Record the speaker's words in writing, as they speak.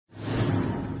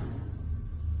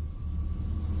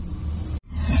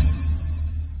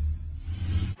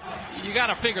You got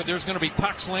to figure there's going to be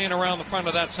pucks laying around the front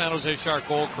of that San Jose Shark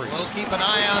goal crease. We'll keep an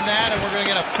eye on that, and we're going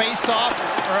to get a face-off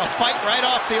or a fight right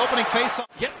off the opening face-off.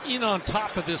 Get in on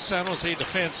top of this San Jose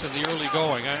defense in the early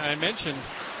going. I mentioned,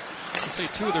 let's say,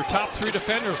 two of their top three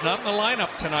defenders not in the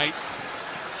lineup tonight.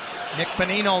 Nick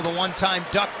Bonino, the one-time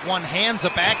Duck, hands a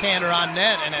backhander on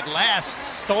net, and at last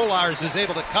Stolarz is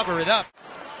able to cover it up.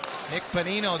 Nick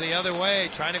Bonino the other way,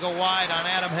 trying to go wide on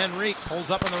Adam Henrique. Pulls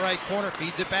up in the right corner,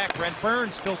 feeds it back. Brent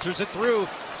Burns filters it through.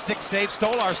 Stick save.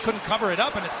 Stolarz couldn't cover it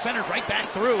up, and it's centered right back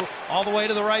through, all the way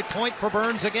to the right point for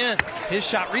Burns again. His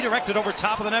shot redirected over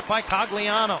top of the net by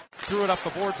Cogliano. Threw it up the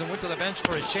boards and went to the bench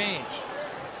for a change.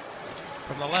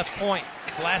 From the left point,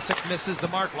 Vlasic misses the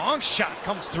mark. Long shot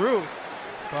comes through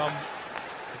from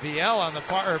VL on the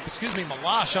far,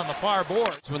 Malash on the far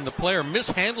board. When the player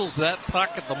mishandles that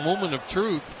puck at the moment of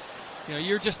truth, you know,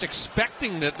 you're just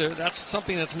expecting that that's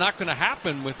something that's not going to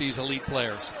happen with these elite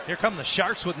players. Here come the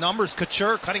Sharks with numbers.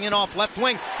 Couture cutting in off left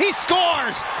wing. He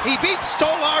scores! He beats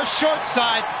Stolarz short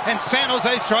side, and San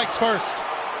Jose strikes first.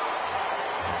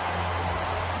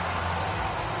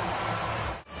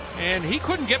 And he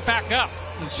couldn't get back up,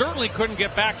 and certainly couldn't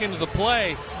get back into the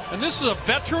play. And this is a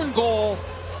veteran goal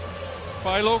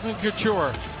by Logan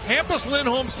Couture. Hampus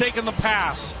Lindholm's taking the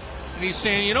pass. And he's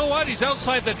saying, you know what? He's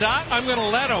outside the dot. I'm going to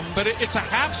let him. But it's a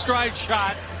half-stride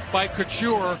shot by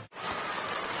Couture.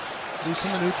 Loose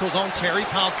in the neutral zone. Terry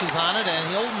pounces on it, and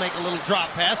he'll make a little drop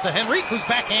pass to Henrique, whose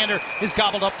backhander is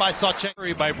gobbled up by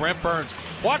Sawchenko. By Brent Burns.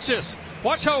 Watch this.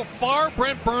 Watch how far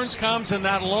Brent Burns comes, and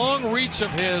that long reach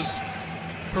of his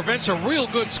prevents a real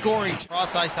good scoring.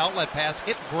 Cross-ice outlet pass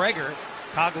hit Gregor.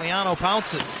 Cogliano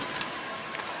pounces.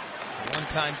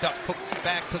 One-time Duck hooks it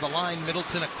back to the line.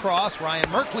 Middleton across. Ryan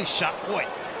Merkley's shot. Boy,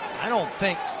 I don't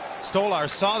think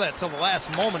Stolarz saw that till the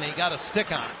last moment. He got a stick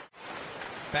on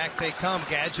it. Back they come.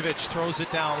 Gadjevich throws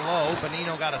it down low.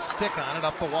 Bonino got a stick on it.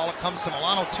 Up the wall it comes to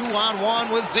Milano.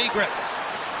 2-on-1 with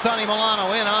Zegras. Sonny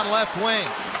Milano in on left wing.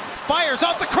 Fires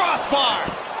out the crossbar.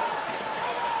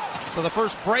 So the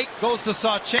first break goes to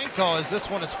Sawchenko as this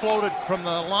one is floated from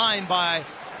the line by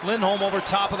Lindholm over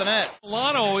top of the net.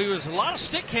 Milano, he was a lot of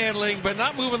stick handling, but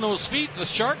not moving those feet. The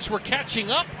Sharks were catching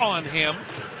up on him,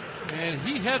 and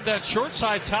he had that short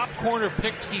side top corner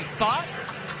picked, he thought,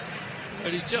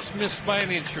 but he just missed by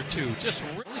an inch or two. Just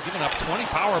really giving up 20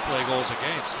 power play goals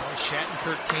against.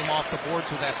 Shattenkirk came off the boards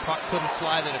with that puck, couldn't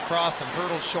slide it across, and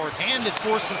Hurdle's short-handed,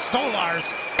 forces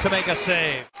Stolarz to make a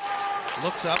save.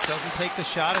 Looks up, doesn't take the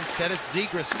shot. Instead, it's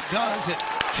Zegras who does. It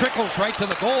trickles right to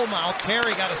the goal mouth.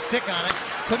 Terry got a stick on it.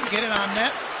 Couldn't get it on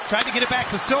net. Tried to get it back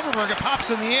to Silverberg. It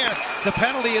pops in the air. The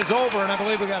penalty is over, and I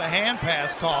believe we got a hand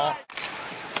pass call.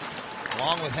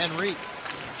 Along with Henrique.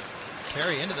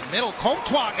 Terry into the middle.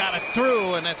 Comtois got it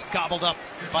through, and that's gobbled up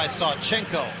by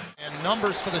Sawchenko. And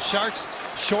numbers for the Sharks,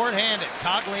 short-handed.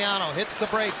 Cogliano hits the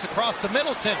brakes across to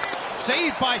Middleton.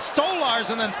 Saved by Stolarz,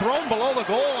 and then thrown below the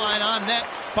goal line on net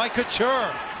by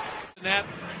Couture. Net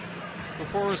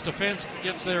before his defense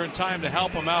gets there in time to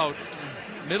help him out.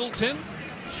 Middleton,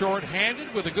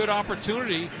 short-handed with a good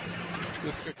opportunity.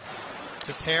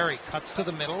 To Terry, cuts to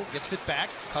the middle, gives it back,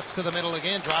 cuts to the middle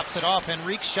again, drops it off.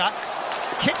 Henrique's shot,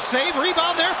 kick save,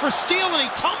 rebound there for Steele, and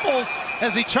he tumbles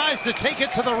as he tries to take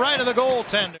it to the right of the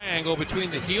goaltender. Angle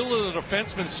between the heel of the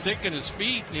defenseman's stick and his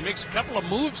feet. He makes a couple of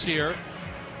moves here.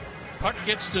 Puck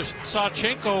gets to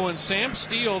Sawchenko, and Sam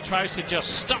Steele tries to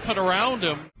just stuff it around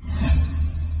him.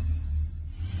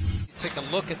 Take a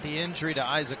look at the injury to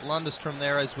Isaac Lundestrom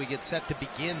there as we get set to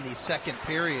begin the second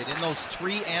period. In those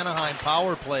 3 Anaheim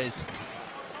power plays,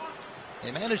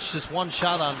 they managed just 1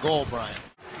 shot on goal, Brian.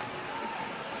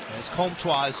 As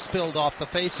Comtois is spilled off the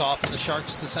face-off and the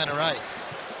Sharks to center ice.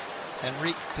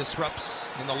 Henrique disrupts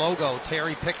in the logo.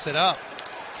 Terry picks it up.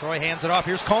 Troy hands it off.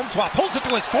 Here's Comtois. Pulls it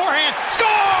to his forehand. Score!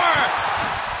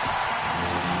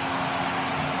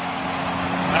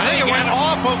 I think it went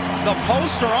off of the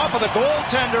post or off of the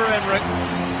goaltender, and it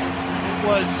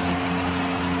was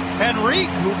Henrique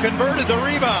who converted the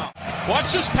rebound.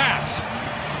 Watch this pass.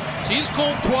 Sees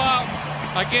Comtois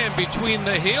again between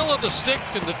the heel of the stick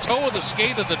and the toe of the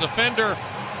skate of the defender.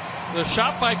 The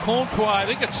shot by Comtois, I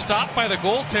think it's stopped by the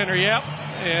goaltender, yep.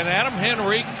 And Adam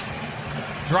Henrique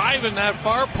driving that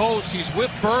far post. He's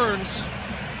with Burns,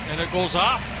 and it goes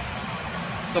off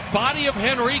the body of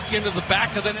Henrique into the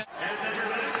back of the net.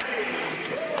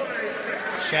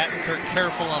 Shattenkirk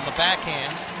careful on the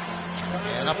backhand.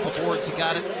 And up the boards, he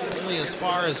got it only as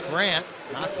far as Grant.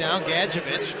 Knocked down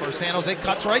Gadjevich for San Jose.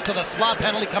 Cuts right to the slot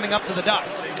penalty coming up to the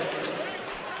Ducks.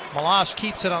 Malash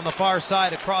keeps it on the far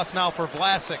side, across now for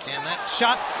Vlasic, and that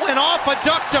shot went off a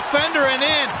duck defender and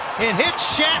in. It hit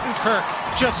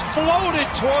Shattenkirk, just floated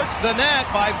towards the net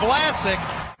by Vlasic.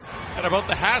 At about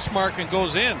the hash mark and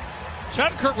goes in.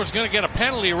 Shattenkirk was going to get a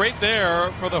penalty right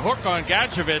there for the hook on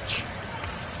Gadjevich.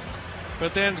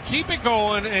 But then keep it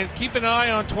going and keep an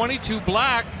eye on 22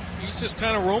 Black. He's just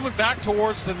kind of roaming back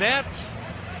towards the net.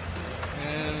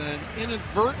 And an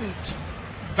inadvertent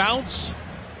bounce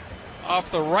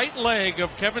off the right leg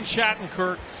of Kevin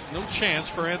Shattenkirk. No chance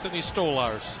for Anthony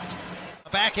Stolarz. A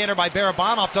backhander by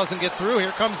Barabanov doesn't get through.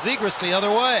 Here comes Zegras the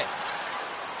other way.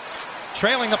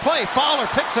 Trailing the play, Fowler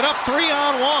picks it up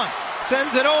 3-on-1.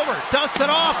 Sends it over, dusted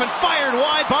off, and fired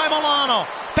wide by Milano.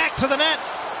 Back to the net.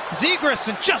 Zegras,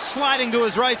 and just sliding to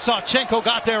his right. Sawchenko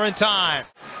got there in time.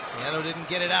 Nieto didn't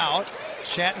get it out.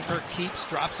 Shattenkirk keeps,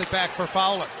 drops it back for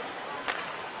Fowler.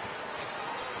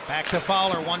 Back to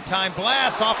Fowler, one-time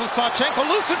blast off of Sawchenko,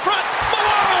 loose in front.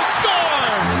 Milano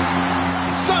scores!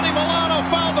 Sonny Milano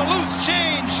found the loose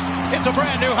change. It's a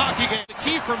brand new hockey game. The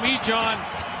key for me, John,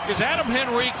 is Adam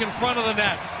Henrique in front of the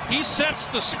net. He sets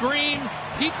the screen.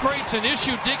 He creates an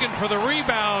issue digging for the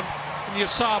rebound. And you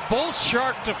saw both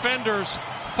Shark defenders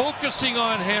focusing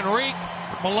on Henrique.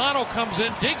 Milano comes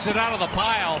in, digs it out of the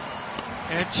pile,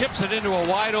 and chips it into a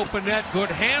wide open net. Good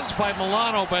hands by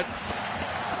Milano, but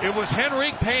it was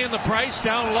Henrique paying the price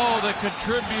down low that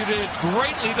contributed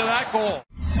greatly to that goal.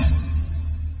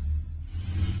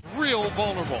 Real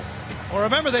vulnerable. Well,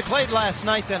 remember they played last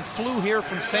night, then flew here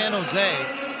from San Jose.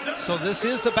 So this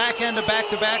is the back end of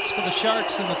back-to-backs for the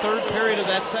Sharks, and the third period of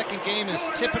that second game is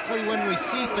typically when we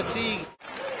see fatigue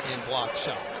in block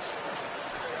shots.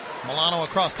 Milano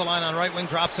across the line on right wing,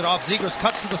 drops it off. Zegras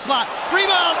cuts to the slot.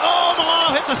 Rebound! Oh,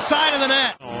 Milano hit the side of the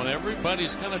net. Oh, and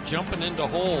everybody's kind of jumping into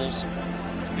holes.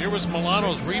 Here was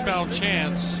Milano's rebound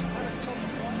chance.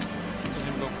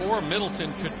 And before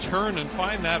Middleton could turn and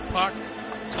find that puck,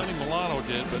 Sonny Milano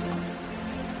did, but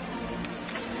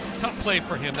tough play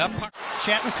for him. That puck.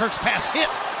 Shattenkirk's pass hit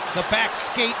the back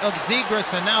skate of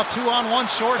Zegras, and now 2-on-1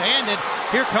 shorthanded.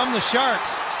 Here come the Sharks.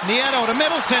 Nieto to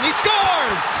Middleton. He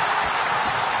scores!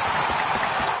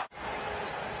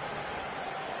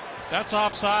 That's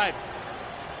offside.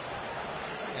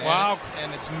 Wow.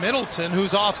 And it's Middleton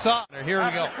who's offside. Here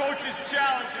we go. The coach's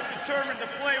challenge is determined the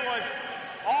play was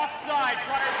offside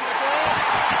prior to the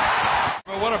goal.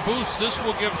 But what a boost this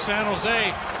will give San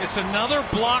Jose. It's another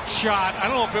block shot. I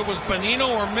don't know if it was Bonino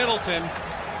or Middleton.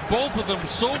 Both of them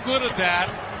so good at that.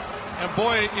 And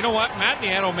boy, you know what? Matt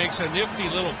Nieto makes a nifty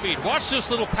little feed. Watch this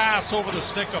little pass over the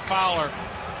stick of Fowler.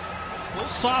 Little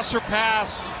saucer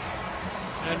pass.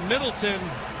 And Middleton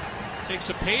takes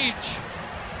a page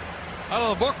out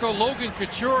of the book of Logan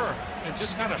Couture and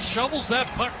just kind of shovels that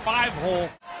puck 5-hole.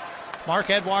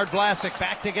 Marc-Edouard Vlasic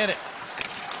back to get it.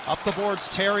 Up the boards,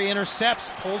 Terry intercepts,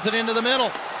 pulls it into the middle.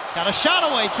 Got a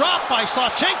shot away, dropped by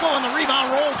Sawchenko, and the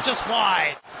rebound rolls just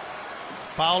wide.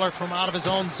 Fowler from out of his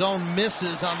own zone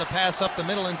misses on the pass up the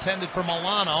middle intended for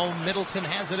Milano. Middleton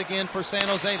has it again for San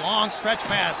Jose. Long stretch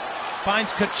pass.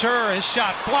 Finds Couture, his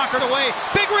shot blockered away.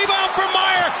 Big rebound from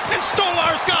Meyer, and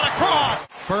Stolarz got across.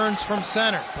 Burns from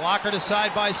center, blockered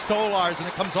aside by Stolarz, and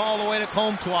it comes all the way to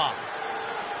Comtois.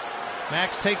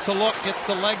 Max takes a look, gets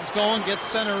the legs going, gets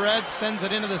center red, sends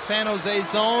it into the San Jose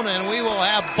zone, and we will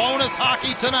have bonus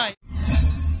hockey tonight.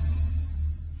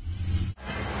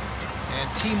 And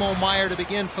Timo Meier to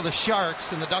begin for the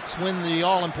Sharks, and the Ducks win the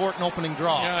all-important opening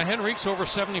draw. Yeah, Henrique's over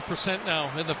 70%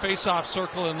 now in the face-off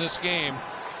circle in this game.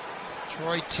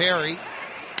 Troy Terry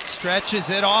stretches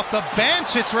it off the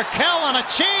bench. It's Raquel on a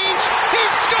change. He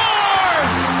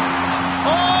scores!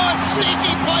 Oh, a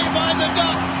sneaky play by the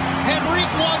Ducks.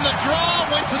 Henrique won the draw,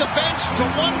 went to the bench to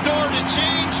one door to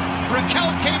change. Raquel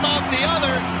came out the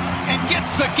other and gets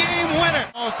the game winner.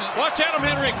 Watch Adam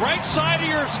Henrique, right side of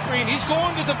your screen. He's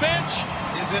going to the bench.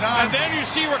 Is it on? And then you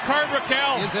see Ricard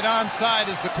Raquel. Is it onside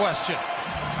is the question.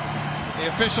 The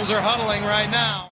officials are huddling right now.